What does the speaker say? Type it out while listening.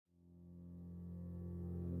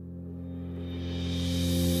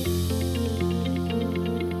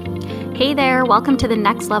Hey there, welcome to the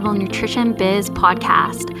Next Level Nutrition Biz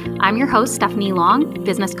podcast. I'm your host, Stephanie Long,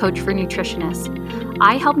 business coach for nutritionists.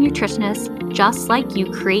 I help nutritionists just like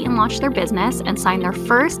you create and launch their business and sign their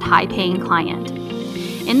first high-paying client.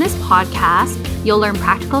 In this podcast, you'll learn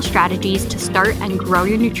practical strategies to start and grow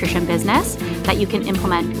your nutrition business that you can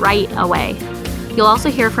implement right away. You'll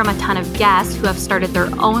also hear from a ton of guests who have started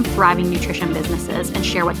their own thriving nutrition businesses and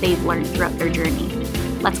share what they've learned throughout their journey.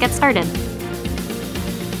 Let's get started.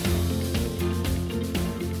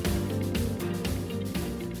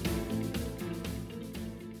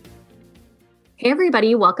 Hey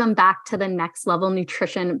everybody, welcome back to the Next Level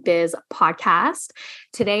Nutrition Biz podcast.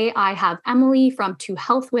 Today I have Emily from To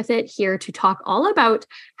Health With It here to talk all about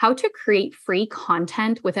how to create free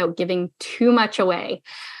content without giving too much away.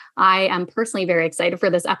 I am personally very excited for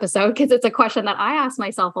this episode because it's a question that I ask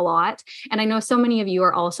myself a lot. And I know so many of you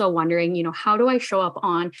are also wondering, how do I show up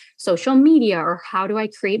on social media or how do I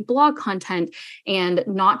create blog content and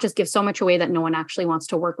not just give so much away that no one actually wants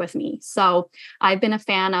to work with me? So I've been a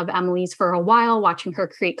fan of Emily's for a while, watching her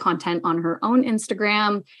create content on her own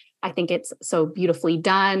Instagram. I think it's so beautifully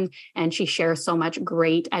done, and she shares so much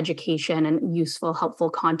great education and useful,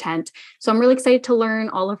 helpful content. So I'm really excited to learn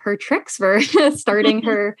all of her tricks for starting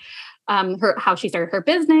her how she started her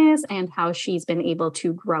business and how she's been able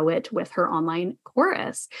to grow it with her online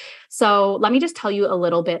course. So let me just tell you a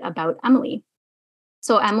little bit about Emily.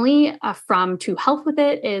 So Emily from To Health With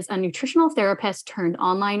It is a nutritional therapist turned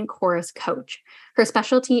online course coach. Her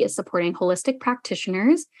specialty is supporting holistic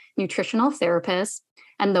practitioners, nutritional therapists,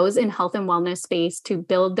 and those in health and wellness space to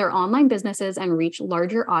build their online businesses and reach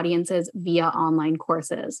larger audiences via online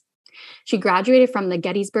courses. She graduated from the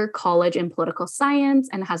Gettysburg College in Political Science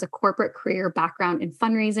and has a corporate career background in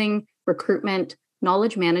fundraising, recruitment,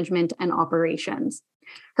 knowledge management, and operations.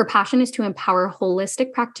 Her passion is to empower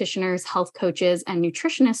holistic practitioners, health coaches, and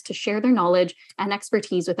nutritionists to share their knowledge and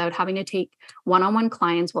expertise without having to take one-on-one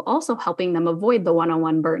clients while also helping them avoid the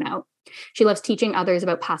one-on-one burnout. She loves teaching others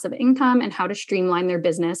about passive income and how to streamline their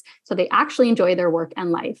business so they actually enjoy their work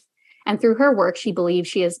and life. And through her work, she believes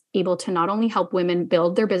she is able to not only help women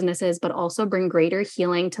build their businesses, but also bring greater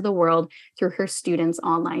healing to the world through her students'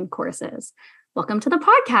 online courses. Welcome to the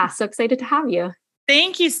podcast. So excited to have you.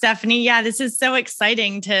 Thank you, Stephanie. Yeah, this is so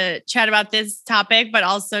exciting to chat about this topic, but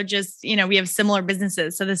also just, we have similar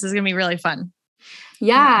businesses. So this is going to be really fun.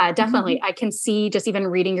 Yeah, definitely. I can see just even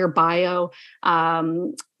reading your bio,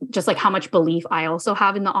 just like how much belief I also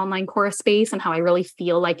have in the online course space and how I really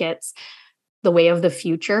feel like it's the way of the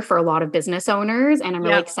future for a lot of business owners. And I'm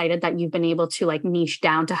really excited that you've been able to niche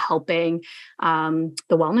down to helping the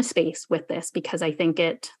wellness space with this, because I think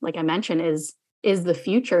it, like I mentioned, is the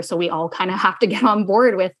future. So we all kind of have to get on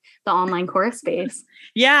board with the online course space.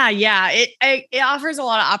 Yeah. It offers a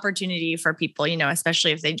lot of opportunity for people,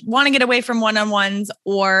 especially if they want to get away from one-on-ones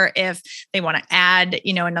or if they want to add,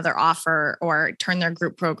 another offer or turn their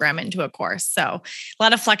group program into a course. So a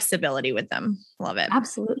lot of flexibility with them. Love it.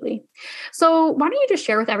 Absolutely. So why don't you just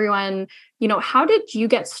share with everyone, how did you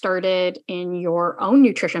get started in your own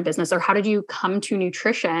nutrition business, or how did you come to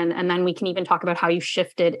nutrition? And then we can even talk about how you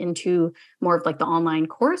shifted into more of the online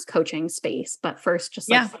course coaching space. But first, just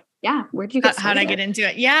where did you get started? How did I get into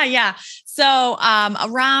it? Yeah. So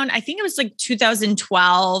around, I think it was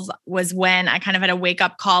 2012 was when I kind of had a wake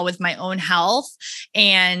up call with my own health.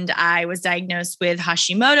 And I was diagnosed with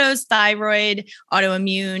Hashimoto's, thyroid,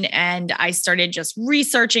 autoimmune. And I started just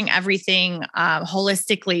researching everything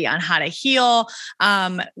holistically on how to heal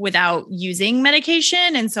without using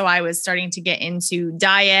medication. And so I was starting to get into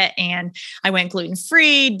diet, and I went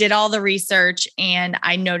gluten-free, did all the research, and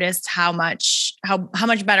I noticed how much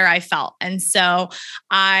better I felt. And so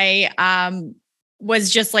I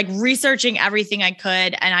was just researching everything I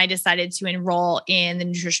could. And I decided to enroll in the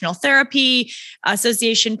Nutritional Therapy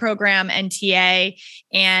Association program, NTA,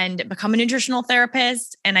 and become a nutritional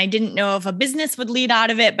therapist. And I didn't know if a business would lead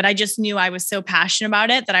out of it, but I just knew I was so passionate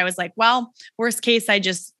about it that I was like, well, worst case, I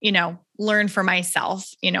just, learn for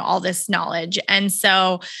myself, all this knowledge. And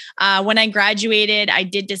so when I graduated, I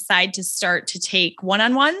did decide to start to take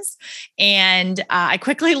one-on-ones. And I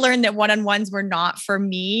quickly learned that one-on-ones were not for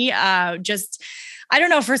me. I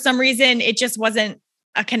don't know, for some reason, it just wasn't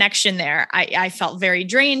a connection there. I felt very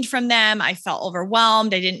drained from them. I felt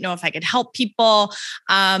overwhelmed. I didn't know if I could help people.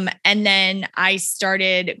 And then I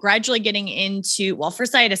started gradually getting into,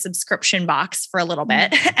 first I had a subscription box for a little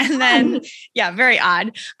bit and then, very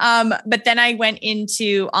odd. But then I went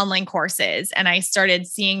into online courses and I started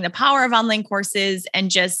seeing the power of online courses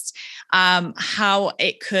and just how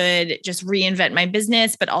it could just reinvent my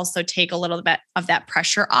business, but also take a little bit of that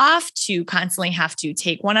pressure off to constantly have to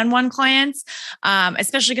take one-on-one clients.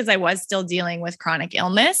 especially because I was still dealing with chronic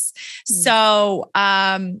illness.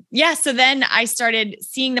 Mm. So then I started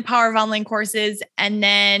seeing the power of online courses. And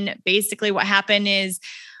then basically what happened is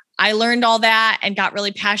I learned all that and got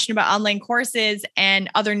really passionate about online courses,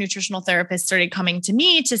 and other nutritional therapists started coming to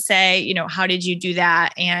me to say, how did you do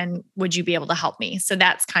that? And would you be able to help me? So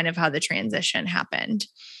that's kind of how the transition happened.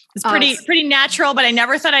 It's pretty natural, but I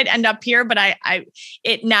never thought I'd end up here, but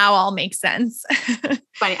it now all makes sense.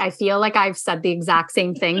 Funny. I feel like I've said the exact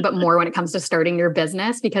same thing, but more when it comes to starting your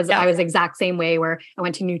business, because I was the exact same way, where I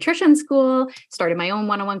went to nutrition school, started my own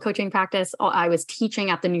one-on-one coaching practice. I was teaching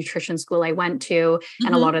at the nutrition school I went to,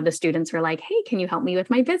 and a lot of the students were like, hey, can you help me with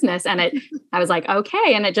my business? And I was like,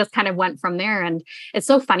 okay. And it just kind of went from there. And it's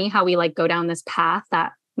so funny how we like go down this path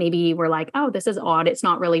that maybe we're like, oh, this is odd. It's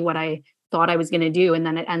not really what I thought I was going to do. And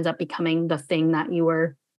then it ends up becoming the thing that you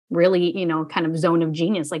were really, kind of zone of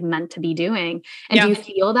genius, like meant to be doing. And do you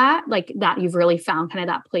feel that you've really found kind of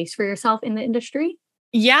that place for yourself in the industry?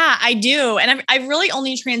 Yeah, I do. And I've really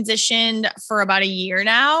only transitioned for about a year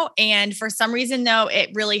now. And for some reason, though,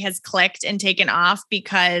 it really has clicked and taken off,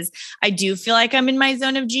 because I do feel like I'm in my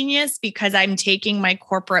zone of genius, because I'm taking my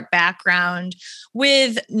corporate background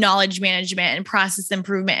with knowledge management and process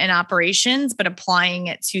improvement and operations, but applying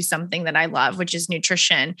it to something that I love, which is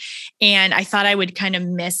nutrition. And I thought I would kind of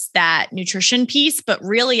miss that nutrition piece, but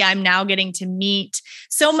really I'm now getting to meet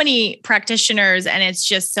so many practitioners, and it's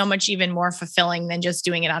just so much even more fulfilling than just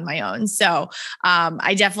doing it on my own. So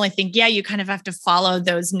I definitely think, you kind of have to follow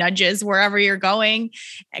those nudges wherever you're going,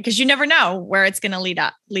 because you never know where it's going to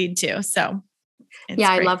lead to. So great.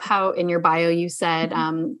 I love how in your bio you said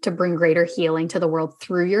to bring greater healing to the world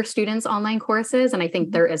through your students' online courses. And I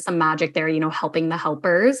think there is some magic there, helping the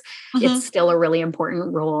helpers. It's still a really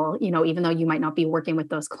important role, even though you might not be working with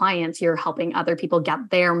those clients, you're helping other people get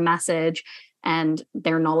their message and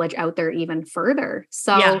their knowledge out there even further.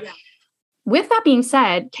 So with that being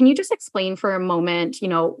said, can you just explain for a moment,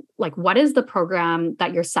 what is the program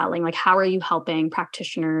that you're selling? Like, how are you helping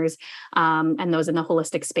practitioners and those in the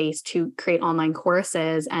holistic space to create online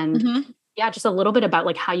courses? And just a little bit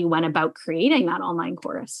about how you went about creating that online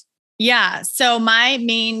course. Yeah. So my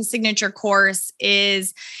main signature course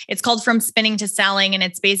it's called From Spinning to Selling. And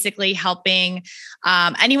it's basically helping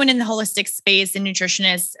anyone in the holistic space and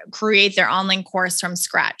nutritionists create their online course from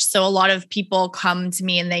scratch. So a lot of people come to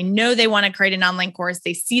me and they know they want to create an online course.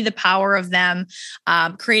 They see the power of them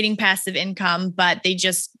creating passive income, but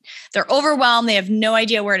they're overwhelmed. They have no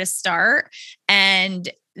idea where to start. And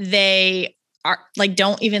they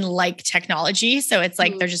don't even like technology. So it's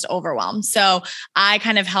like, they're just overwhelmed. So I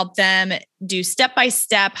kind of help them do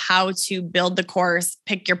step-by-step how to build the course,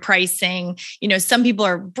 pick your pricing. Some people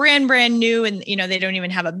are brand new and, they don't even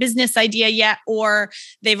have a business idea yet, or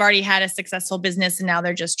they've already had a successful business and now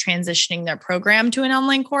they're just transitioning their program to an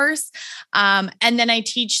online course. And then I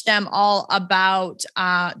teach them all about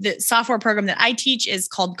the software program that I teach is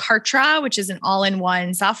called Kartra, which is an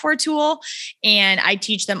all-in-one software tool. And I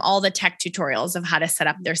teach them all the tech tutorials of how to set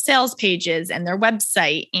up their sales pages and their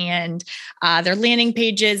website and their landing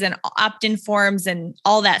pages and opt-in forms and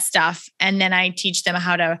all that stuff. And then I teach them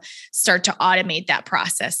how to start to automate that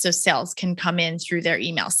process so sales can come in through their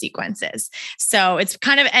email sequences. So it's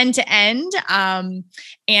kind of end to end. And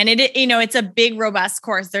it's a big, robust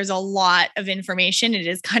course. There's a lot of information. It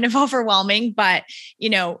is kind of overwhelming, but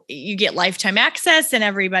you get lifetime access and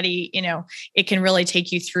everybody, it can really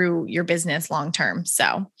take you through your business long-term.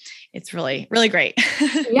 So it's really, really great.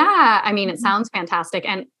 Yeah. I mean, it sounds fantastic.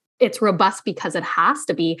 And it's robust because it has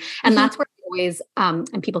to be. And that's where I always,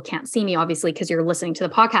 and people can't see me obviously, because you're listening to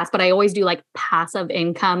the podcast, but I always do passive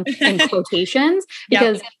income in quotations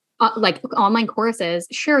because online courses,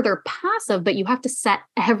 sure, they're passive, but you have to set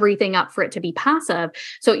everything up for it to be passive.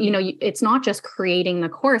 So, it's not just creating the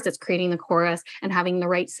course, it's creating the course and having the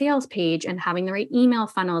right sales page and having the right email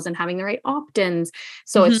funnels and having the right opt-ins.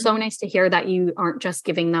 So it's so nice to hear that you aren't just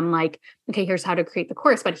giving them okay, here's how to create the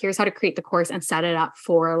course, but here's how to create the course and set it up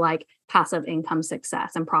for passive income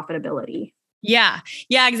success and profitability. Yeah,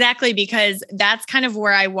 exactly. Because that's kind of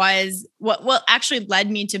where I was. What actually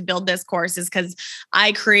led me to build this course is because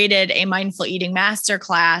I created a mindful eating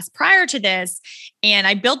masterclass prior to this. And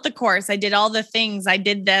I built the course. I did all the things. I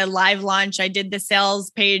did the live launch. I did the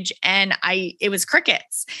sales page, and it was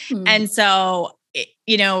crickets. And so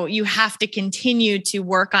you have to continue to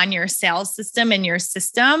work on your sales system and your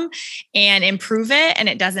system and improve it. And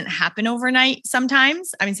it doesn't happen overnight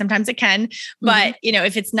sometimes. I mean, sometimes it can, but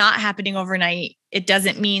if it's not happening overnight, it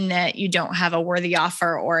doesn't mean that you don't have a worthy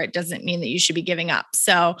offer, or it doesn't mean that you should be giving up.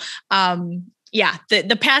 So, yeah,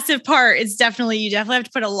 the passive part is definitely, you definitely have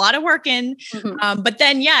to put a lot of work in. But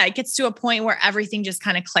then, yeah, it gets to a point where everything just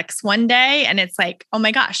kind of clicks one day and it's like, oh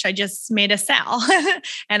my gosh, I just made a sale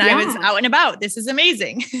and I was out and about. This is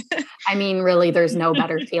amazing. I mean, really, there's no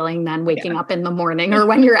better feeling than waking up in the morning or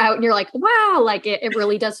when you're out and you're like, wow, like it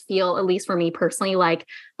really does feel, at least for me personally, like,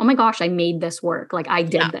 oh my gosh, I made this work. Like I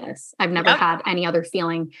did this. I've never had any other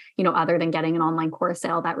feeling, other than getting an online course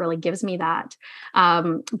sale that really gives me that.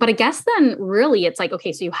 But I guess then really it's like,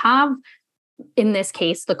 okay, so you have, in this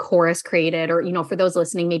case, the course created, or, for those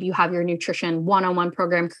listening, maybe you have your nutrition one-on-one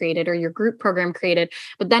program created or your group program created,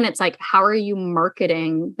 but then it's like, how are you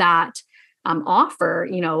marketing that offer,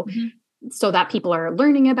 so that people are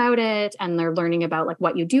learning about it and they're learning about like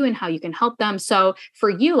what you do and how you can help them. So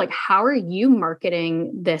for you, like, how are you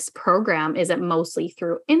marketing this program? Is it mostly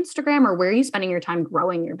through Instagram, or where are you spending your time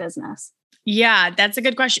growing your business? Yeah, that's a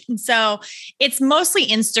good question. So it's mostly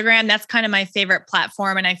Instagram. That's kind of my favorite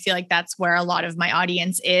platform. And I feel like that's where a lot of my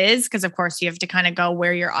audience is, because of course you have to kind of go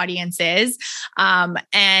where your audience is.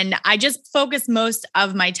 And I just focus most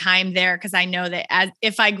of my time there because I know that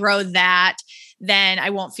if I grow that, then I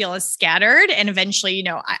won't feel as scattered. And eventually,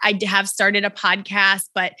 I have started a podcast,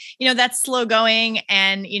 but, that's slow going.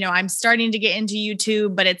 And, I'm starting to get into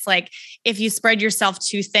YouTube, but it's like, if you spread yourself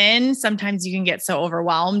too thin, sometimes you can get so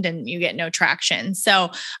overwhelmed and you get no traction. So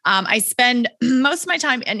I spend most of my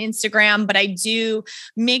time on Instagram, but I do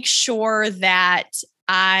make sure that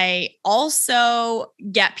I also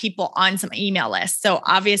get people on some email lists. So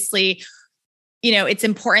obviously, it's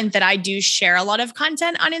important that I do share a lot of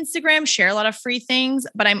content on Instagram, share a lot of free things,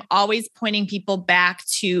 but I'm always pointing people back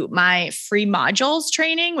to my free modules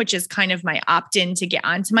training, which is kind of my opt-in to get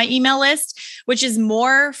onto my email list, which is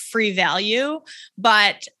more free value,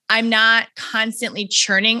 but I'm not constantly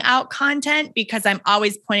churning out content because I'm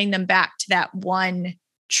always pointing them back to that one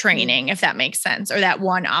training, if that makes sense, or that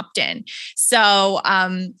one opt-in. So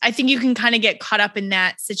I think you can kind of get caught up in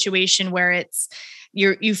that situation where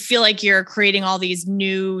you feel like you're creating all these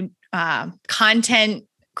new content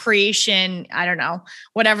creation, I don't know,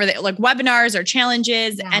 whatever, like webinars or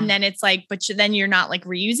challenges. Yeah. And then it's like, but then you're not like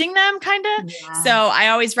reusing them kind of. Yeah. So I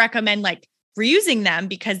always recommend like reusing them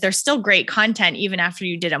because they're still great content even after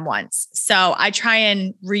you did them once. So I try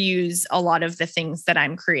and reuse a lot of the things that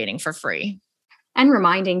I'm creating for free. And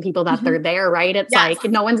reminding people that they're there, right? It's like,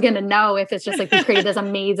 no one's going to know if it's just like we created this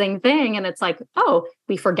amazing thing. And it's like, oh,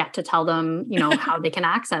 we forget to tell them, how they can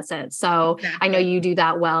access it. So I know you do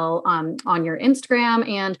that well on your Instagram.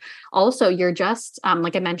 And also you're just,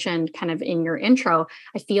 like I mentioned kind of in your intro,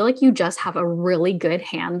 I feel like you just have a really good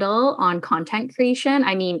handle on content creation.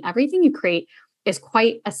 I mean, everything you create is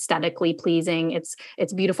quite aesthetically pleasing. It's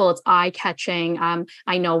beautiful. It's eye-catching.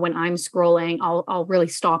 I know when I'm scrolling, I'll really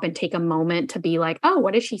stop and take a moment to be like, oh,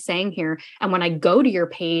 what is she saying here? And when I go to your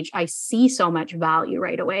page, I see so much value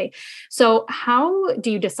right away. So how do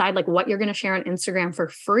you decide like what you're going to share on Instagram for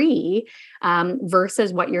free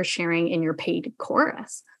versus what you're sharing in your paid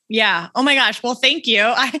course? Yeah. Oh my gosh. Well, thank you.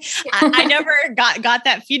 I never got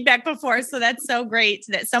that feedback before. So that's so great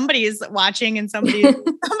that somebody is watching and somebody's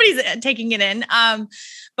taking it in.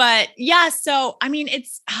 But yeah, so, I mean,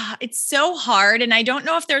 it's so hard. And I don't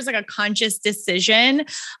know if there's like a conscious decision,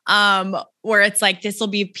 where it's like, this will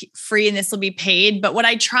be free and this will be paid. But what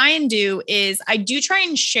I try and do is I do try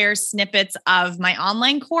and share snippets of my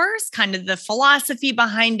online course, kind of the philosophy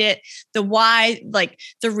behind it, the why, like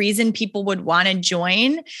the reason people would want to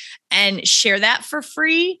join, and share that for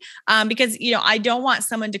free. Because, I don't want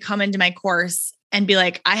someone to come into my course and be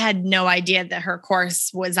like, I had no idea that her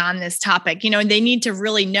course was on this topic. They need to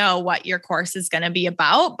really know what your course is going to be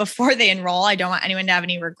about before they enroll. I don't want anyone to have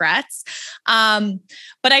any regrets.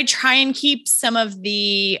 But I try and keep some of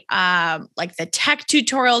the, like the tech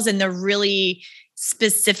tutorials and the really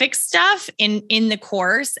specific stuff in the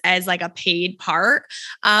course as like a paid part.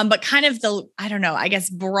 But kind of the, I don't know, I guess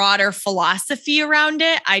broader philosophy around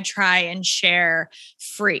it, I try and share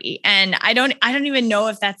free. And I don't even know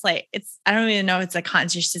if that's like, I don't even know if it's a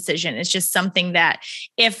conscious decision. It's just something that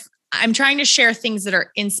if I'm trying to share things that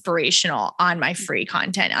are inspirational on my free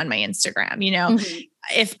content on my Instagram,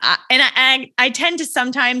 if I tend to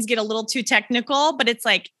sometimes get a little too technical, but it's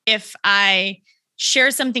like, if I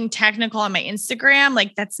share something technical on my Instagram,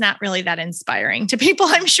 like that's not really that inspiring to people.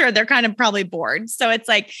 I'm sure they're kind of probably bored. So it's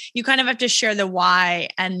like, you kind of have to share the why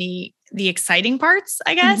and the exciting parts,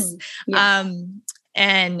 I guess. Yeah.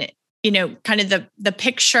 And, kind of the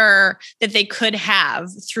picture that they could have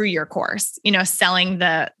through your course, selling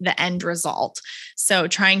the end result. So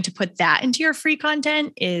trying to put that into your free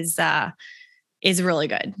content is really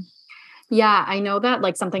good. Yeah, I know that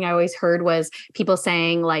like something I always heard was people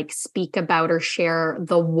saying like speak about or share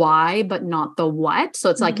the why, but not the what. So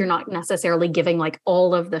it's like you're not necessarily giving like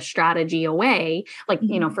all of the strategy away. Like,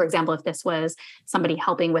 for example, if this was somebody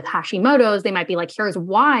helping with Hashimoto's, they might be like, here's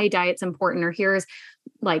why diet's important, or here's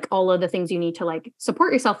like all of the things you need to like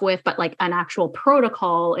support yourself with, but like an actual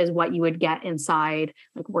protocol is what you would get inside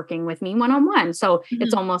like working with me one-on-one. So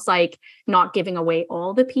it's almost like not giving away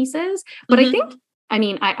all the pieces. But I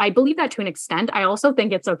mean, I believe that to an extent. I also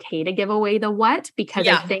think it's okay to give away the what, because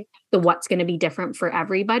I think the what's going to be different for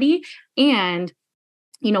everybody. And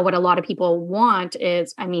what a lot of people want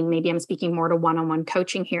is, I mean, maybe I'm speaking more to one-on-one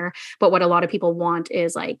coaching here, but what a lot of people want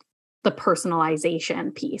is like the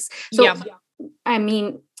personalization piece. So, I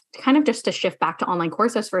mean, kind of just to shift back to online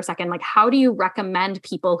courses for a second, like how do you recommend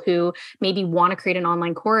people who maybe want to create an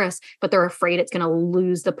online course, but they're afraid it's going to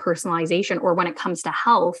lose the personalization? Or when it comes to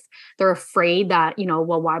health, they're afraid that,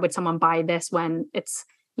 well, why would someone buy this when it's,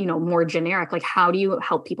 more generic? Like, how do you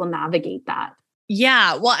help people navigate that?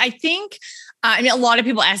 Yeah. Well, I think, I mean, a lot of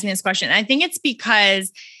people ask me this question. I think it's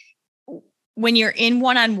because when you're in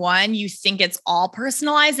one-on-one, you think it's all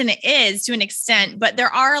personalized, and it is to an extent, but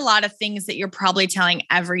there are a lot of things that you're probably telling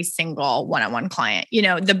every single one-on-one client,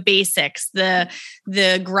 the basics, the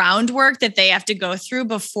groundwork that they have to go through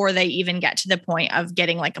before they even get to the point of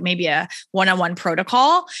getting like maybe a one-on-one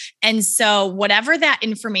protocol. And so whatever that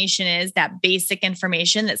information is, that basic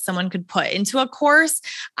information that someone could put into a course,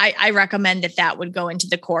 I recommend that would go into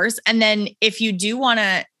the course. And then if you do want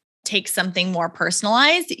to take something more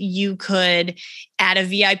personalized, you could add a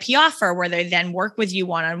VIP offer where they then work with you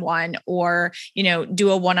one-on-one, or,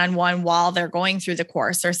 do a one-on-one while they're going through the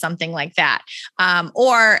course or something like that.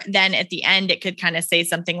 Or then at the end, it could kind of say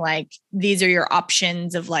something like, these are your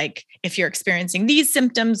options of like, if you're experiencing these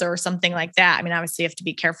symptoms or something like that. I mean, obviously you have to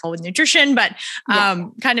be careful with nutrition, but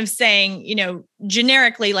kind of saying,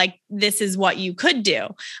 generically, like, this is what you could do.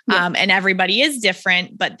 And everybody is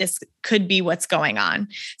different, but this could be what's going on.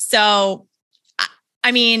 So,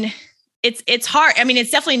 I mean, it's hard. I mean,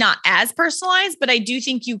 it's definitely not as personalized, but I do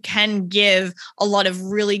think you can give a lot of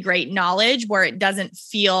really great knowledge where it doesn't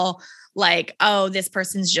feel like, oh, this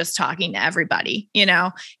person's just talking to everybody,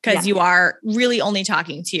 because you are really only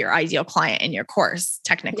talking to your ideal client in your course,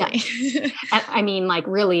 technically. Yeah. I mean, like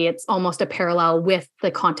really, it's almost a parallel with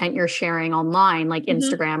the content you're sharing online, like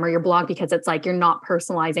Instagram or your blog, because it's like, you're not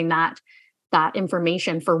personalizing that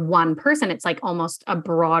information for one person. It's like almost a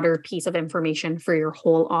broader piece of information for your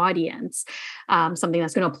whole audience, something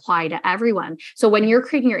that's going to apply to everyone. So when you're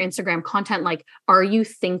creating your Instagram content, like, are you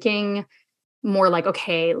thinking more like,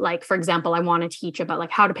 okay, like, for example, I want to teach about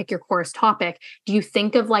like how to pick your course topic. Do you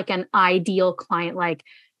think of like an ideal client, like,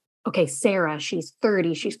 okay, Sarah, she's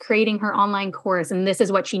 30, she's creating her online course and this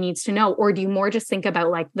is what she needs to know? Or do you more just think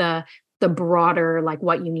about like the broader, like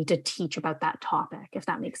what you need to teach about that topic, if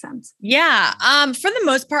that makes sense? Yeah. For the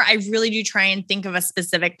most part, I really do try and think of a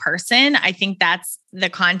specific person. I think that's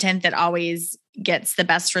the content that always gets the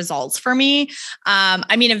best results for me.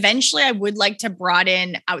 I mean, eventually I would like to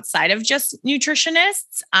broaden outside of just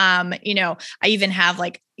nutritionists. I even have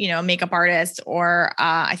like, a makeup artist, or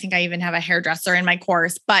I think I even have a hairdresser in my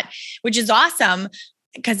course, but which is awesome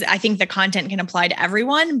because I think the content can apply to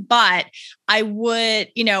everyone. But I would,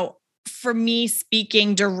 for me,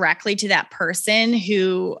 speaking directly to that person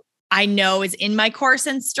who I know is in my course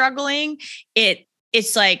and struggling,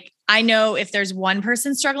 it's like, I know if there's one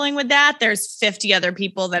person struggling with that, there's 50 other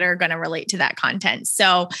people that are going to relate to that content.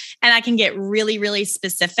 So, and I can get really, really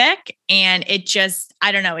specific, and it just,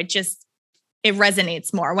 I don't know, it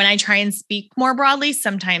resonates more. When I try and speak more broadly,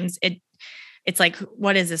 sometimes it's like,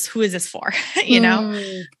 what is this? Who is this for? I don't know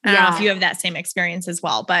if you have that same experience as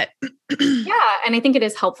well, but yeah. And I think it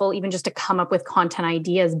is helpful even just to come up with content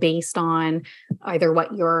ideas based on either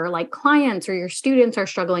what your like clients or your students are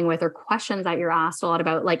struggling with, or questions that you're asked a lot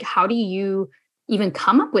about. Like, how do you even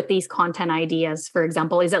come up with these content ideas? For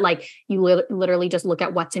example, is it like you literally just look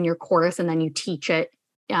at what's in your course and then you teach it,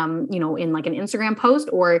 in like an Instagram post,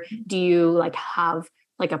 or do you like have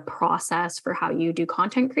like a process for how you do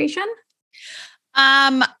content creation?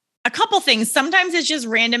 A couple things. Sometimes it's just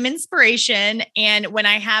random inspiration. And when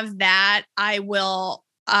I have that, I will,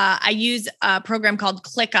 I use a program called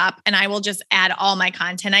ClickUp, and I will just add all my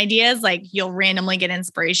content ideas. Like, you'll randomly get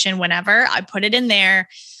inspiration whenever I put it in there.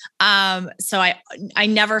 So I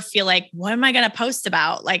never feel like, what am I going to post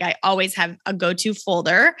about? Like, I always have a go-to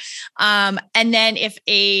folder. And then if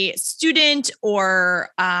a student or,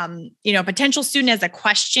 potential student has a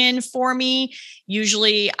question for me,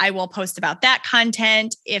 usually I will post about that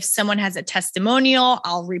content. If someone has a testimonial,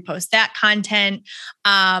 I'll repost that content.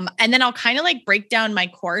 And then I'll kind of like break down my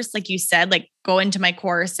course, like you said, like go into my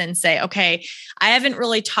course and say, okay, I haven't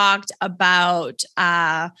really talked about,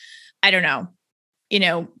 I don't know,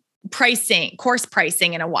 course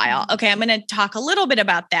pricing in a while. Okay. I'm going to talk a little bit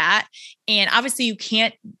about that. And obviously you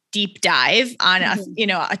can't deep dive on a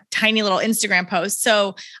tiny little Instagram post.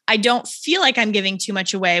 So I don't feel like I'm giving too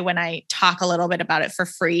much away when I talk a little bit about it for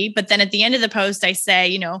free. But then at the end of the post, I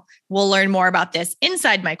say, we'll learn more about this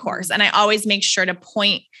inside my course. And I always make sure to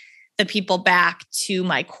point the people back to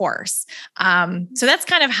my course. So that's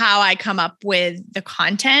kind of how I come up with the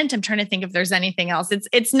content. I'm trying to think if there's anything else.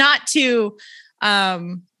 It's not too,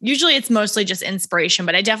 usually it's mostly just inspiration,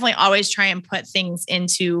 but I definitely always try and put things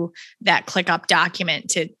into that ClickUp document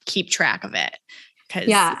to keep track of it.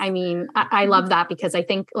 Yeah. I mean, I love that because I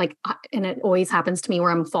think and it always happens to me where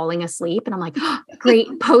I'm falling asleep and I'm like, oh, great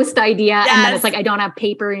post idea. Yes. And then it's like, I don't have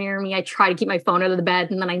paper near me. I try to keep my phone out of the bed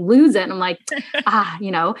and then I lose it. And I'm like,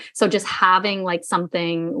 so just having like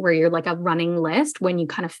something where you're like a running list, when you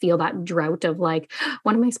kind of feel that drought of like,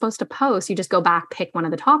 what am I supposed to post? You just go back, pick one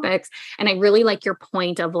of the topics. And I really like your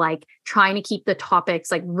point of like trying to keep the topics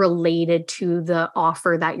like related to the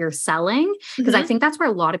offer that you're selling. Because I think that's where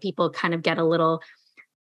a lot of people kind of get a little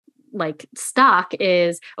like stuck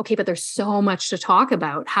is, okay, but there's so much to talk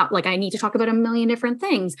about. How, like, I need to talk about a million different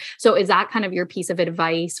things. So is that kind of your piece of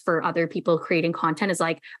advice for other people creating content, is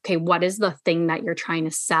like, okay, what is the thing that you're trying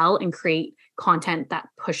to sell and create content that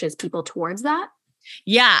pushes people towards that?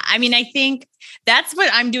 Yeah. I mean, I think that's what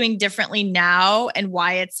I'm doing differently now and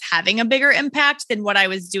why it's having a bigger impact than what I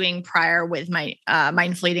was doing prior with my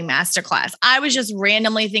Mindful Eating Masterclass. I was just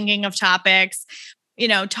randomly thinking of topics,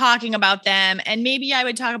 talking about them. And maybe I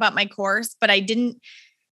would talk about my course, but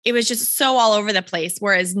it was just so all over the place.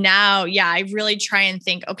 Whereas now, I really try and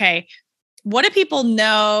think, okay, what do people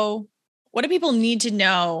know? What do people need to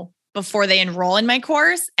know before they enroll in my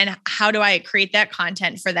course? And how do I create that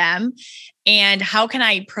content for them? And how can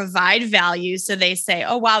I provide value so they say,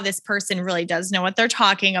 oh, wow, this person really does know what they're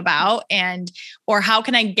talking about? Or how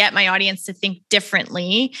can I get my audience to think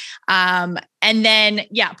differently? And then,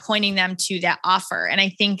 pointing them to that offer. And I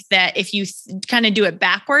think that if you kind of do it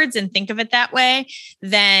backwards and think of it that way,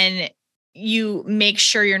 then you make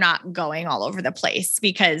sure you're not going all over the place,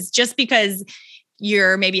 because just because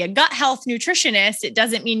you're maybe a gut health nutritionist, it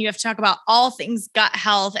doesn't mean you have to talk about all things gut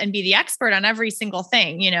health and be the expert on every single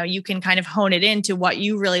thing. You can kind of hone it into what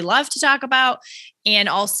you really love to talk about and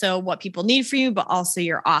also what people need for you, but also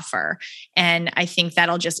your offer. And I think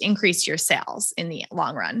that'll just increase your sales in the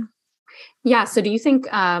long run. Yeah. So do you think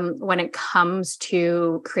when it comes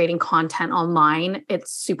to creating content online,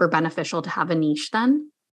 it's super beneficial to have a niche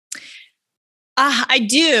then? I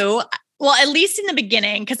do. Well, at least in the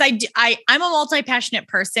beginning, because I'm a multi-passionate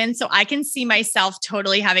person, so I can see myself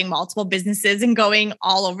totally having multiple businesses and going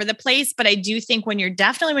all over the place. But I do think when you're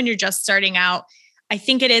just starting out, I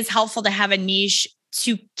think it is helpful to have a niche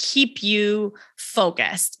to keep you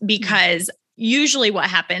focused, because usually what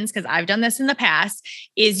happens, because I've done this in the past,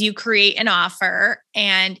 is you create an offer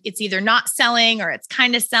and it's either not selling or it's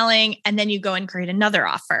kind of selling. And then you go and create another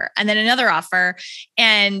offer and then another offer.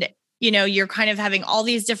 And you're kind of having all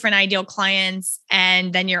these different ideal clients,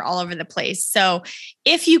 and then you're all over the place. So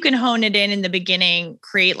if you can hone it in the beginning,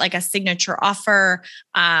 create like a signature offer,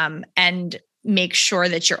 and make sure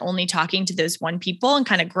that you're only talking to those one people and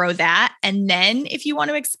kind of grow that. And then if you want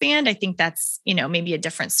to expand, I think that's, maybe a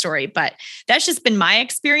different story, but that's just been my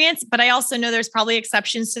experience. But I also know there's probably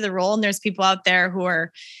exceptions to the rule, and there's people out there who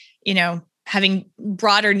are, having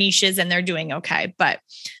broader niches and they're doing okay. But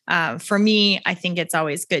for me, I think it's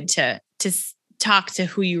always good to talk to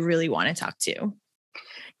who you really want to talk to.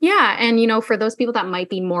 Yeah. And, for those people that might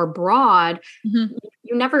be more broad, you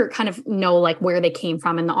never kind of know like where they came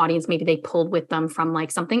from in the audience. Maybe they pulled with them from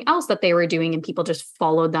like something else that they were doing and people just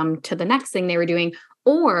followed them to the next thing they were doing.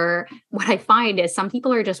 Or what I find is some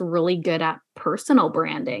people are just really good at personal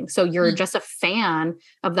branding. So you're just a fan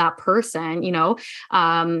of that person,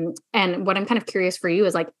 and what I'm kind of curious for you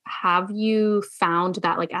is like, have you found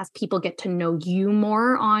that like, as people get to know you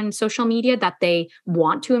more on social media, that they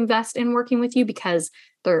want to invest in working with you because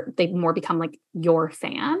they've more become like your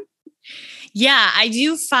fan? Yeah, I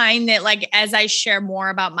do find that like, as I share more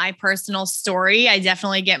about my personal story, I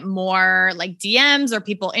definitely get more like DMs or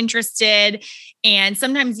people interested. And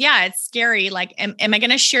sometimes, it's scary. Like, am I going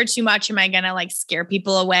to share too much? Am I going to like scare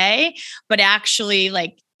people away? But actually,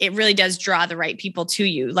 like, it really does draw the right people to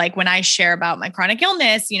you. Like when I share about my chronic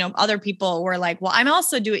illness, other people were like, well, I'm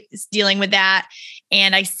also dealing with that.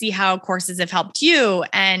 and I see how courses have helped you.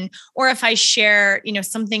 Or if I share,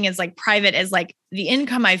 something as like private as like the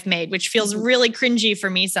income I've made, which feels really cringy for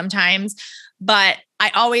me sometimes, but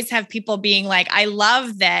I always have people being like, I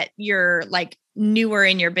love that you're like newer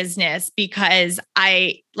in your business because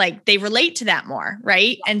they relate to that more.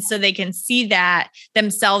 Right. And so they can see that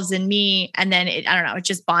themselves in me. And then it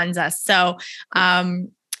just bonds us. So,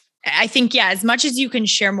 I think, as much as you can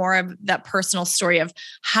share more of that personal story of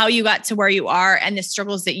how you got to where you are and the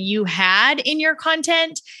struggles that you had in your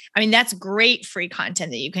content, that's great free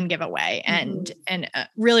content that you can give away and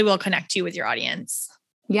really will connect you with your audience.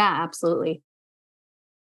 Yeah, absolutely.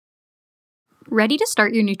 Ready to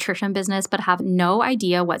start your nutrition business but have no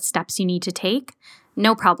idea what steps you need to take?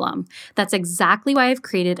 No problem. That's exactly why I've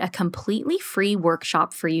created a completely free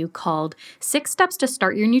workshop for you called 6 Steps to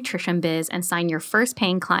Start Your Nutrition Biz and Sign Your First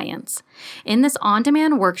Paying Clients. In this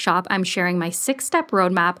on-demand workshop, I'm sharing my 6-step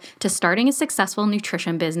roadmap to starting a successful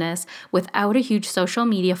nutrition business without a huge social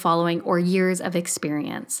media following or years of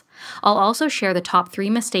experience. I'll also share the top 3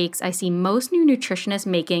 mistakes I see most new nutritionists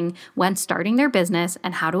making when starting their business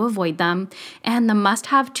and how to avoid them, and the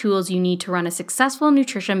must-have tools you need to run a successful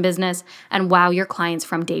nutrition business and wow your clients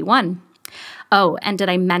from day one. Oh, and did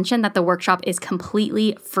I mention that the workshop is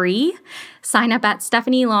completely free? Sign up at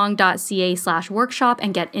stephanielong.ca/workshop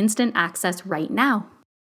and get instant access right now.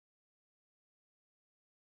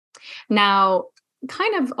 Now,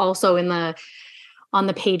 kind of also on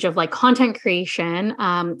the page of like content creation,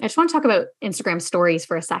 I just want to talk about Instagram stories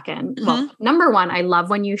for a second. Well, number one, I love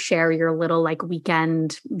when you share your little like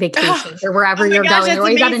weekend vacations or wherever you're going. You're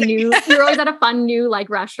always you're always at a fun new like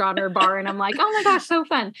restaurant or bar. And I'm like, oh my gosh, so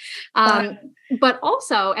fun. But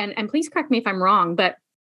also, and please correct me if I'm wrong, but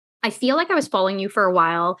I feel like I was following you for a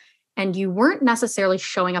while and you weren't necessarily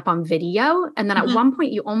showing up on video. And then at one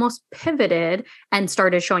point you almost pivoted and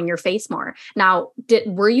started showing your face more. Now,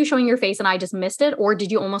 were you showing your face and I just missed it? Or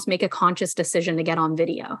did you almost make a conscious decision to get on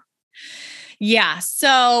video? Yeah.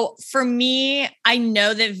 So for me, I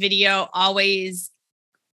know that video always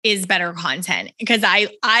is better content because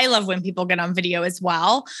I love when people get on video as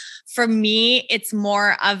well. For me, it's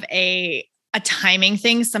more of a timing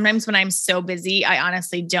thing. Sometimes when I'm so busy, I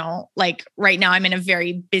honestly don't like right now I'm in a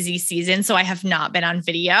very busy season. So I have not been on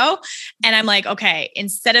video and I'm like, okay,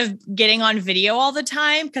 instead of getting on video all the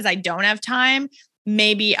time, because I don't have time,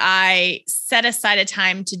 maybe I set aside a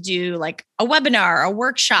time to do like a webinar, a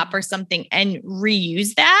workshop or something and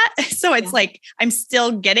reuse that. So it's like, I'm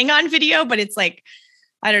still getting on video, but it's like,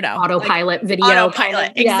 I don't know. Autopilot video.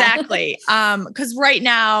 Autopilot. Exactly. Cause right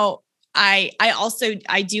now, I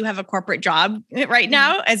do have a corporate job right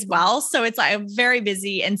now as well. So it's like I'm very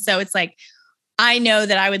busy. And so it's like, I know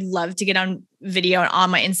that I would love to get on video and on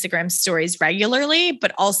my Instagram stories regularly,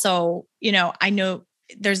 but also, I know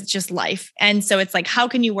there's just life. And so it's like, how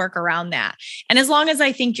can you work around that? And as long as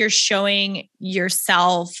I think you're showing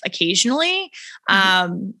yourself occasionally,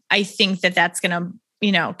 I think that that's going to,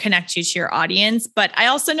 connect you to your audience. But I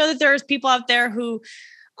also know that there's people out there who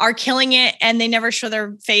are killing it and they never show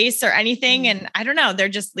their face or anything. And I don't know, they're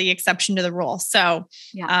just the exception to the rule. So,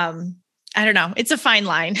 I don't know. It's a fine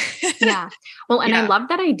line. Yeah. Well, and I love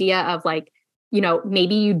that idea of like,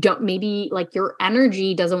 maybe like your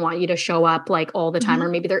energy doesn't want you to show up like all the time, or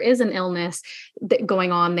maybe there is an illness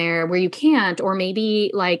going on there where you can't, or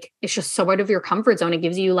maybe like, it's just so out of your comfort zone. It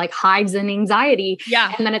gives you like hives and anxiety.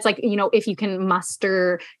 Yeah. And then it's like, if you can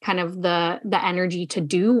muster kind of the energy to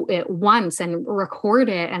do it once and record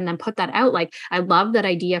it and then put that out. Like, I love that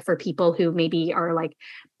idea for people who maybe are like,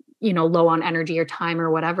 low on energy or time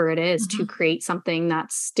or whatever it is to create something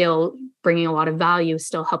that's still bringing a lot of value,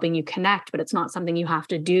 still helping you connect, but it's not something you have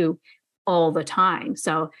to do all the time.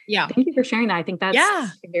 So thank you for sharing that. I think that's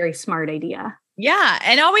a very smart idea. Yeah.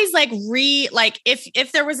 And always like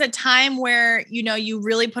if there was a time where, you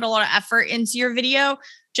really put a lot of effort into your video,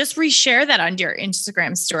 just reshare that on your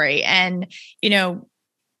Instagram story. And,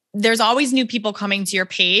 there's always new people coming to your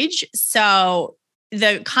page. So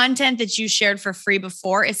the content that you shared for free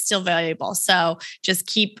before is still valuable. So just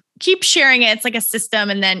keep sharing it. It's like a system.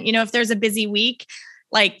 And then, if there's a busy week,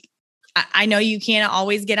 like I know you can't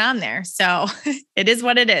always get on there. So it is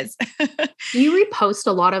what it is. Do you repost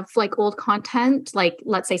a lot of like old content? Like,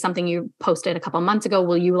 let's say something you posted a couple of months ago,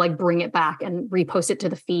 will you like bring it back and repost it to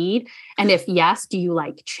the feed? And if yes, do you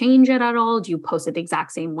like change it at all? Do you post it the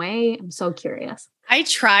exact same way? I'm so curious. I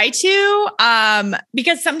try to,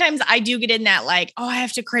 because sometimes I do get in that like, oh, I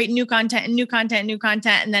have to create new content.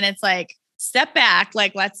 And then it's like, step back,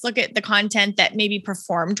 like, let's look at the content that maybe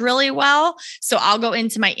performed really well. So I'll go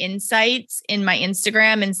into my insights in my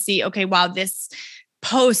Instagram and see, okay, wow, this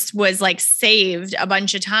post was like saved a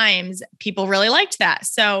bunch of times, people really liked that.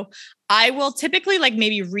 So I will typically like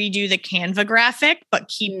maybe redo the Canva graphic, but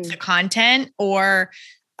keep the content, or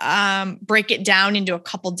break it down into a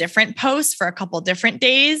couple different posts for a couple different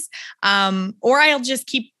days. Or I'll just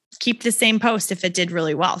keep the same post if it did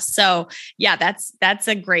really well. So yeah, that's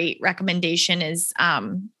a great recommendation, is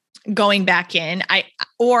going back in.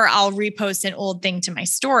 Or I'll repost an old thing to my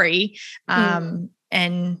story and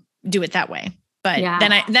do it that way. But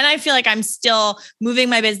then I feel like I'm still moving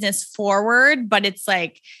my business forward, but it's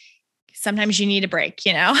like, sometimes you need a break,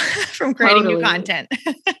 from creating new content.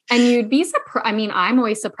 And you'd be surprised. I mean, I'm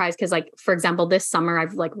always surprised because, like, for example, this summer,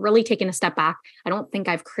 I've like really taken a step back. I don't think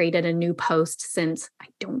I've created a new post since, I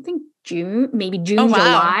don't think June,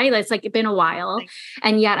 July. That's like been a while.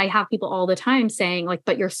 And yet I have people all the time saying like,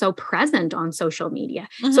 but you're so present on social media.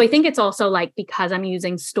 So I think it's also like, because I'm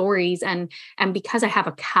using stories and because I have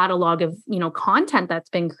a catalog of, content that's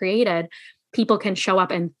been created, people can show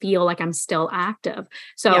up and feel like I'm still active.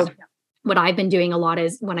 So what I've been doing a lot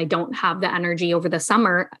is, when I don't have the energy over the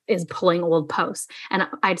summer, is pulling old posts. And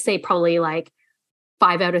I'd say probably like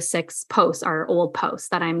 5 out of 6 posts are old posts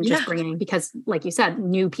that I'm just bringing, because like you said,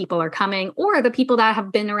 new people are coming, or the people that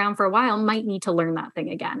have been around for a while might need to learn that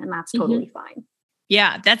thing again. And that's totally fine.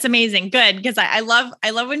 Yeah, that's amazing. Good. Because I love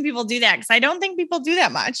when people do that, because I don't think people do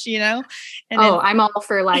that much, And I'm all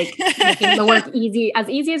for like making the work as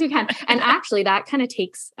easy as you can. And actually that kind of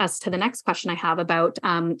takes us to the next question I have about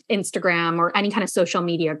Instagram or any kind of social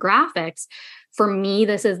media graphics. For me,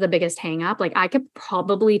 this is the biggest hang up. Like, I could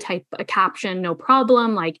probably type a caption, no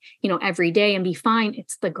problem, like, every day and be fine.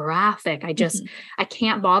 It's the graphic. I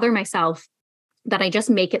can't bother myself, that I just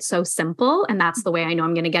make it so simple. And that's the way I know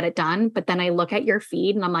I'm going to get it done. But then I look at your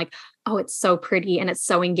feed and I'm like, oh, it's so pretty and it's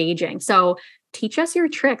so engaging. So teach us your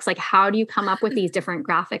tricks. Like, how do you come up with these different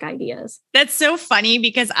graphic ideas? That's so funny,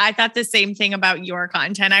 because I thought the same thing about your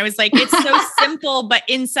content. I was like, it's so simple, but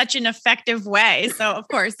in such an effective way. So of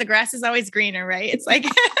course the grass is always greener, right? It's like,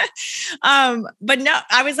 but no,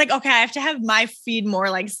 I was like, okay, I have to have my feed more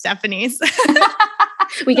like Stephanie's.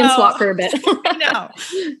 We can swap for a bit. No.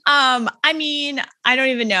 I mean, I don't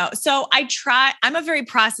even know. So I'm a very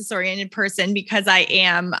process oriented person, because I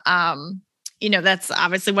am, that's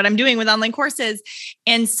obviously what I'm doing with online courses.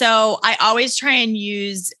 And so I always try and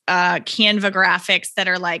use Canva graphics that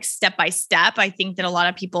are like step-by-step. I think that a lot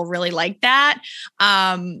of people really like that.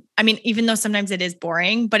 I mean, even though sometimes it is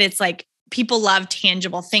boring, but it's like, people love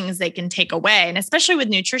tangible things they can take away. And especially with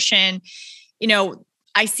nutrition,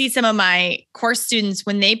 I see some of my course students,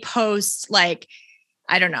 when they post like,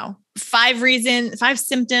 I don't know, 5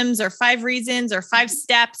 symptoms or 5 reasons or 5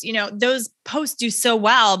 steps, those posts do so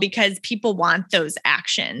well, because people want those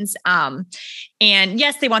actions. And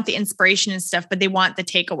yes, they want the inspiration and stuff, but they want the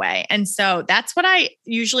takeaway. And so that's what I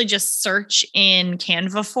usually just search in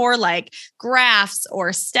Canva for, like graphs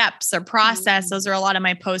or steps or process. Those are a lot of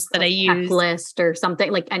my posts that I use. Checklist or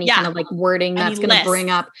something, like any kind of like wording that's going to bring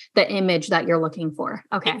up the image that you're looking for.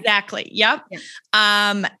 Okay. Exactly. Yep.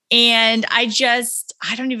 Yeah. And I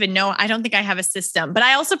don't even know. I don't think I have a system, but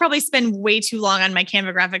I also probably spend way too long on my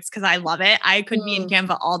Canva graphics, because I love it. I could be in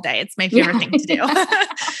Canva all day. It's my favorite thing to do.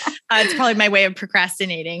 It's probably my way of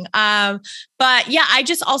procrastinating. But yeah, I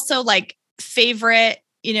just also like favorite,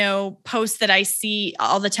 posts that I see,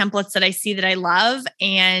 all the templates that I see that I love.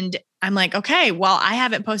 And I'm like, okay, well, I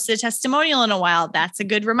haven't posted a testimonial in a while. That's a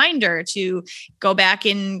good reminder to go back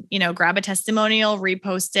and, grab a testimonial,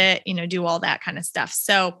 repost it, do all that kind of stuff.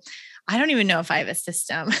 So I don't even know if I have a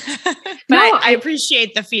system, but I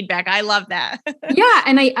appreciate the feedback. I love that. Yeah.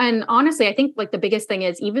 And honestly, I think like the biggest thing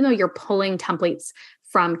is, even though you're pulling templates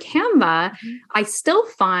from Canva, I still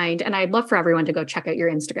find, and I'd love for everyone to go check out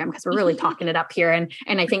your Instagram, because we're really talking it up here. And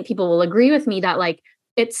I think people will agree with me that like,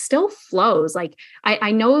 it still flows. Like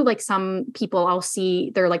I know like some people I'll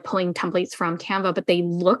see, they're like pulling templates from Canva, but they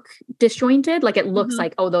look disjointed. Like it looks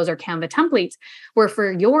like, oh, those are Canva templates. Where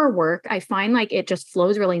for your work, I find like it just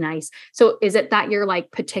flows really nice. So is it that you're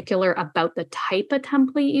like particular about the type of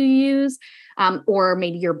template you use, or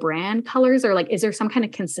maybe your brand colors, or like, is there some kind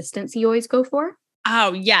of consistency you always go for?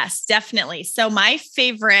 Oh, yes, definitely. So my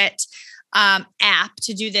favorite app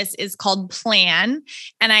to do this is called Plan.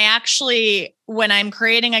 And I actually, when I'm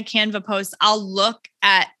creating a Canva post, I'll look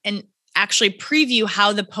at and actually preview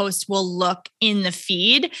how the post will look in the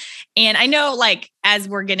feed. And I know like, as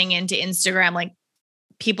we're getting into Instagram, like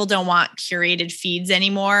people don't want curated feeds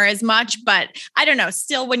anymore as much, but I don't know,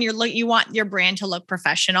 still when you want your brand to look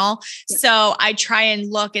professional. Yeah. So I try and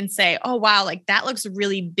look and say, oh, wow, like that looks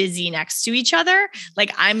really busy next to each other.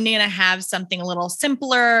 Like I'm going to have something a little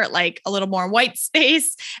simpler, like a little more white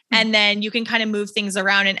space. And then you can kind of move things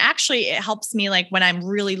around. And actually it helps me like when I'm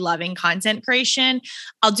really loving content creation,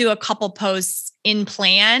 I'll do a couple posts in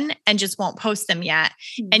plan and just won't post them yet.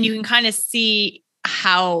 And you can kind of see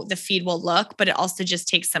how the feed will look, but it also just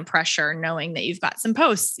takes some pressure knowing that you've got some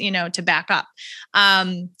posts, to back up.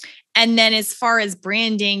 And then as far as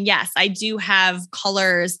branding, yes, I do have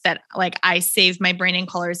colors that like I save my branding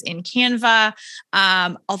colors in Canva.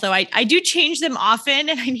 Although I do change them often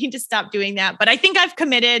and I need to stop doing that, but I think I've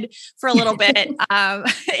committed for a little bit.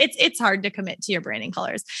 It's hard to commit to your branding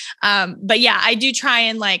colors. But yeah, I do try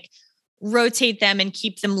and like rotate them and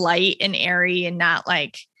keep them light and airy and not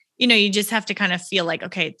like, you just have to kind of feel like,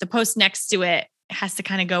 okay, the post next to it has to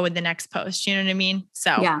kind of go with the next post. You know what I mean?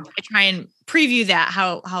 So yeah. I try and preview that,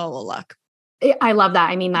 how it will look. I love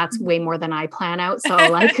that. I mean, that's way more than I plan out. So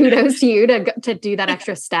like kudos to you to do that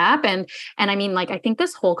extra step. And I mean, like, I think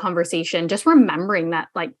this whole conversation, just remembering that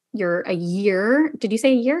like you're a year, did you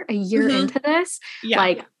say a year into this? Yeah.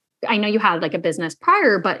 Like, I know you had like a business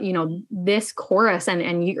prior, but this course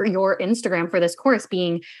and your Instagram for this course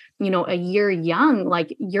being, a year young,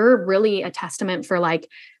 like you're really a testament for like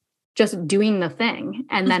just doing the thing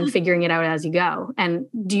and then figuring it out as you go. And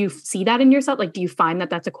do you see that in yourself? Like, do you find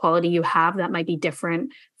that that's a quality you have that might be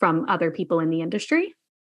different from other people in the industry?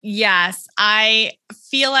 Yes, I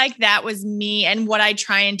feel like that was me and what I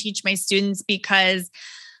try and teach my students, because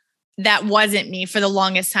that wasn't me for the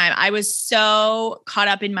longest time. I was so caught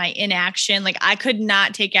up in my inaction. Like I could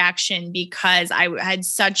not take action because I had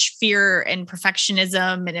such fear and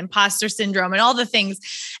perfectionism and imposter syndrome and all the things.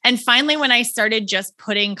 And finally, when I started just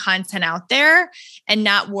putting content out there and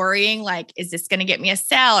not worrying, like, is this going to get me a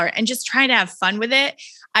sale, and just trying to have fun with it,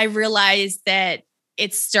 I realized that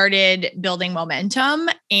it started building momentum.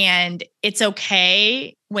 And it's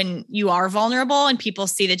okay when you are vulnerable and people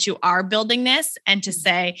see that you are building this, and to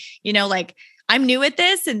say, like, I'm new at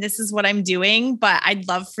this and this is what I'm doing, but I'd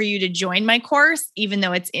love for you to join my course, even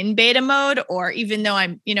though it's in beta mode, or even though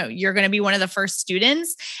you're going to be one of the first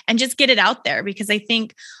students, and just get it out there. Because I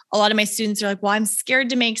think a lot of my students are like, well, I'm scared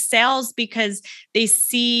to make sales because they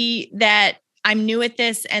see that I'm new at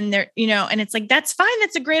this, and they're, and it's like, that's fine.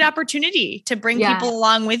 That's a great opportunity to bring people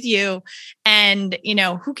along with you. And,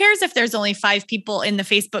 who cares if there's only 5 people in the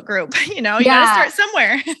Facebook group, you got to start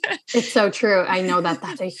somewhere. It's so true. I know that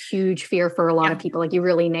that's a huge fear for a lot of people. Like you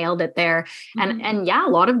really nailed it there. And a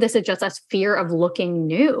lot of this is just a fear of looking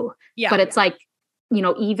new, but it's like,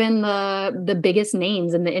 even the biggest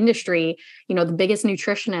names in the industry, the biggest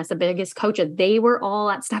nutritionists, the biggest coaches, they were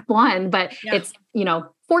all at step 1, but it's,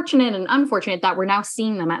 fortunate and unfortunate that we're now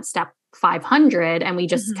seeing them at step 500, and we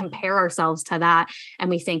just compare ourselves to that. And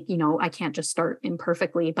we think, I can't just start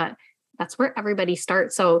imperfectly, but that's where everybody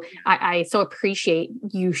starts. So I so appreciate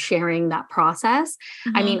you sharing that process.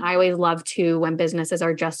 I mean, I always love to when businesses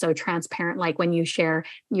are just so transparent, like when you share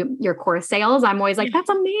your course sales, I'm always like, that's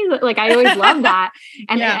amazing. Like, I always love that.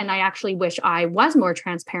 And I actually wish I was more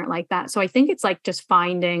transparent like that. So I think it's like just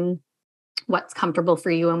finding what's comfortable for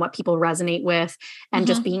you and what people resonate with, and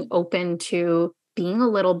just being open to being a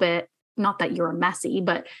little bit, not that you're messy,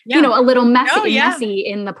 but a little messy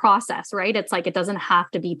in the process, right? It's like, it doesn't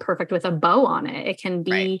have to be perfect with a bow on it. It can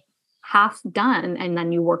be half done, and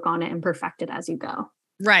then you work on it and perfect it as you go.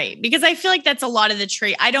 Right. Because I feel like that's a lot of the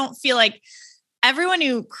trait. I don't feel like everyone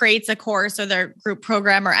who creates a course or their group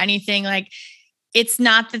program or anything, like, it's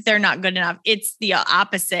not that they're not good enough. It's the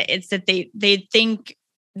opposite. It's that they think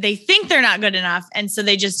they're not good enough. And so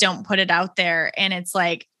they just don't put it out there. And it's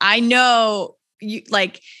like, I know you,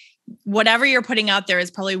 like, whatever you're putting out there is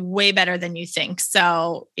probably way better than you think.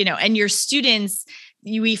 So, and your students,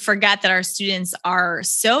 we forget that our students are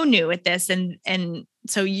so new at this. And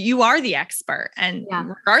so you are the expert, and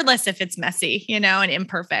regardless if it's messy, and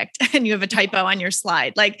imperfect, and you have a typo on your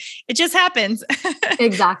slide, like, it just happens.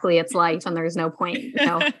 Exactly. It's life, and there's no point,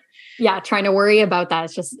 trying to worry about that.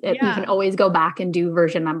 It's just, you can always go back and do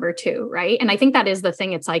version number 2. Right. And I think that is the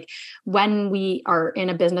thing. It's like, when we are in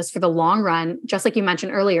a business for the long run, just like you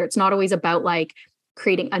mentioned earlier, it's not always about like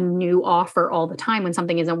creating a new offer all the time when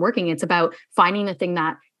something isn't working. It's about finding the thing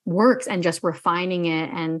that works and just refining it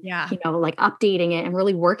and, like updating it and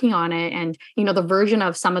really working on it. And, the version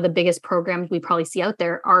of some of the biggest programs we probably see out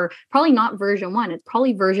there are probably not version 1. It's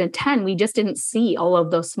probably version 10. We just didn't see all of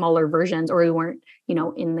those smaller versions, or we weren't,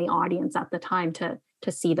 in the audience at the time to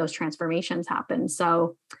see those transformations happen.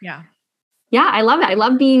 So Yeah, I love it. I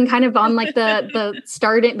love being kind of on like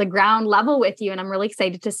the ground level with you. And I'm really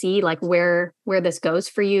excited to see like where this goes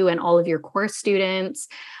for you and all of your course students.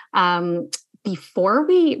 Before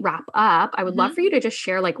we wrap up, I would love for you to just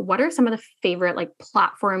share like what are some of the favorite like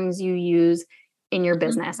platforms you use in your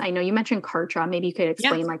business? I know you mentioned Kartra. Maybe you could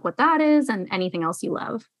explain like what that is and anything else you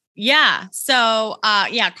love. Yeah. So,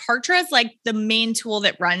 Kartra is like the main tool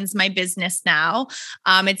that runs my business now.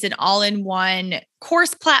 It's an all-in-one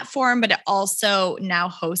course platform, but it also now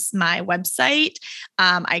hosts my website.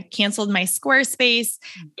 I canceled my Squarespace.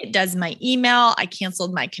 It does my email. I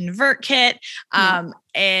canceled my ConvertKit.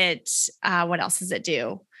 What else does it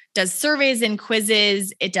do? Does surveys and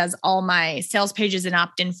quizzes. It does all my sales pages and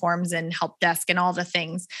opt-in forms and help desk and all the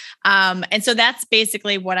things. And so that's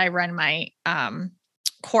basically what I run my,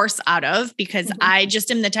 course out of, because I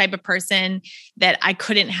just am the type of person that I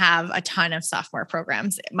couldn't have a ton of software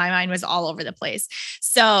programs. My mind was all over the place.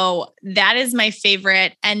 So that is my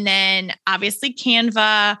favorite. And then obviously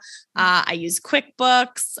Canva. I use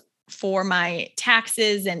QuickBooks for my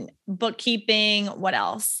taxes and bookkeeping. What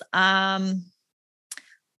else? I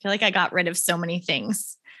feel like I got rid of so many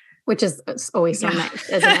things. Which is always so nice,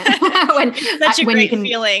 isn't it? Such a great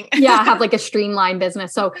feeling. Have like a streamlined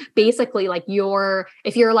business. So basically like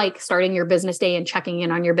if you're like starting your business day and checking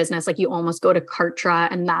in on your business, like you almost go to Kartra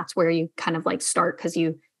and that's where you kind of like start because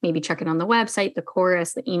you maybe check it on the website, the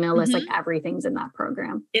course, the email list, like everything's in that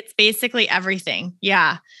program. It's basically everything.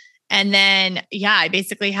 Yeah. And then, I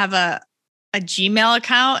basically have a Gmail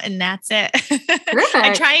account and that's it.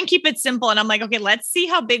 I try and keep it simple. And I'm like, okay, let's see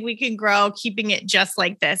how big we can grow, keeping it just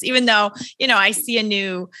like this, even though, I see a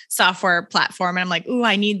new software platform and I'm like, ooh,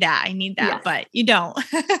 I need that. Yes. But you don't.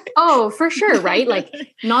 Oh, for sure. Right. Like,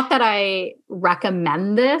 not that I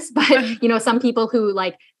recommend this, but some people who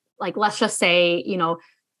like, let's just say,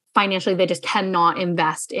 financially, they just cannot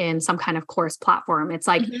invest in some kind of course platform. It's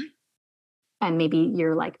like, and maybe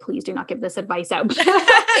you're like, please do not give this advice out.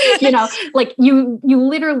 Like you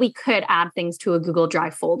literally could add things to a Google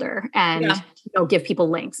Drive folder and give people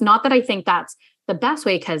links. Not that I think that's the best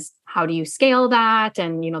way, because how do you scale that?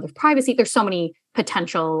 And there's privacy. There's so many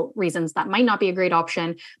potential reasons that might not be a great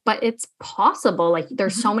option, but it's possible. Like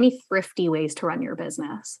there's so many thrifty ways to run your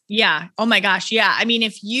business. Yeah. Oh my gosh. Yeah. I mean,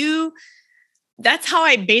 that's how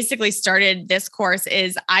I basically started this course.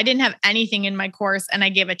 Is I didn't have anything in my course and I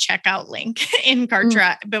gave a checkout link in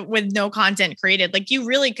Kartra, but with no content created. Like you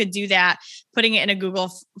really could do that, putting it in a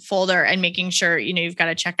Google folder and making sure, you've got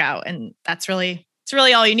a checkout, and it's really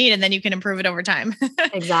all you need. And then you can improve it over time.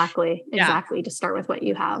 Exactly. Just start with what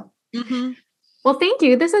you have. Well, thank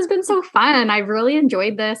you. This has been so fun. I've really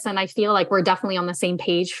enjoyed this. And I feel like we're definitely on the same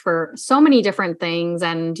page for so many different things.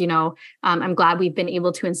 And, I'm glad we've been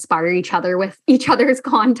able to inspire each other with each other's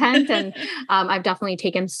content. And I've definitely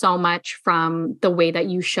taken so much from the way that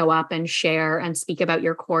you show up and share and speak about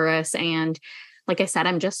your chorus. And like I said,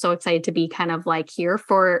 I'm just so excited to be kind of like here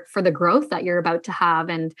for the growth that you're about to have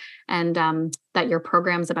and that your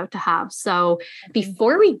program's about to have. So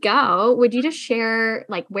before we go, would you just share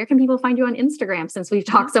like where can people find you on Instagram, since we've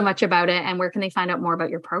talked so much about it, and where can they find out more about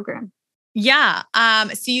your program? Yeah.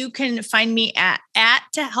 So you can find me at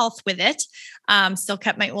To Health With It. Still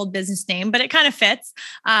kept my old business name, but it kind of fits.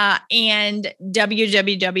 And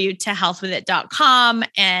www.tohealthwithit.com.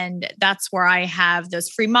 And that's where I have those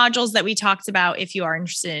free modules that we talked about. If you are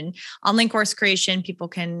interested in online course creation, people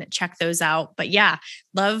can check those out. But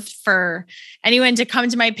love for anyone to come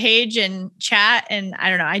to my page and chat. And I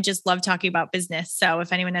don't know, I just love talking about business. So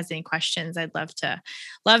if anyone has any questions, I'd love to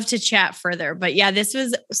chat further. But this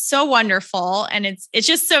was so wonderful. And it's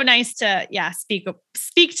just so nice to,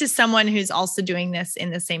 speak to someone who's also doing this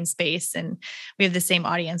in the same space. And we have the same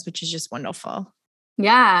audience, which is just wonderful.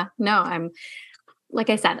 Yeah, no, I'm, like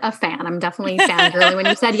I said, a fan. I'm definitely fangirling. When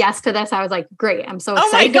you said yes to this, I was like, great. I'm so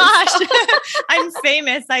excited. Oh my gosh. I'm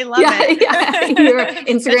famous. I love it. Yeah. You're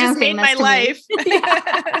Instagram famous. Made my life.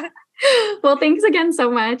 Well, thanks again so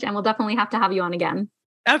much. And we'll definitely have to have you on again.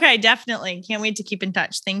 Okay, definitely. Can't wait to keep in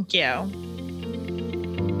touch. Thank you.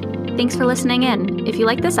 Thanks for listening in. If you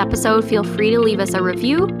like this episode, feel free to leave us a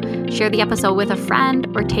review, share the episode with a friend,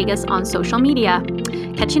 or tag us on social media.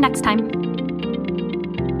 Catch you next time.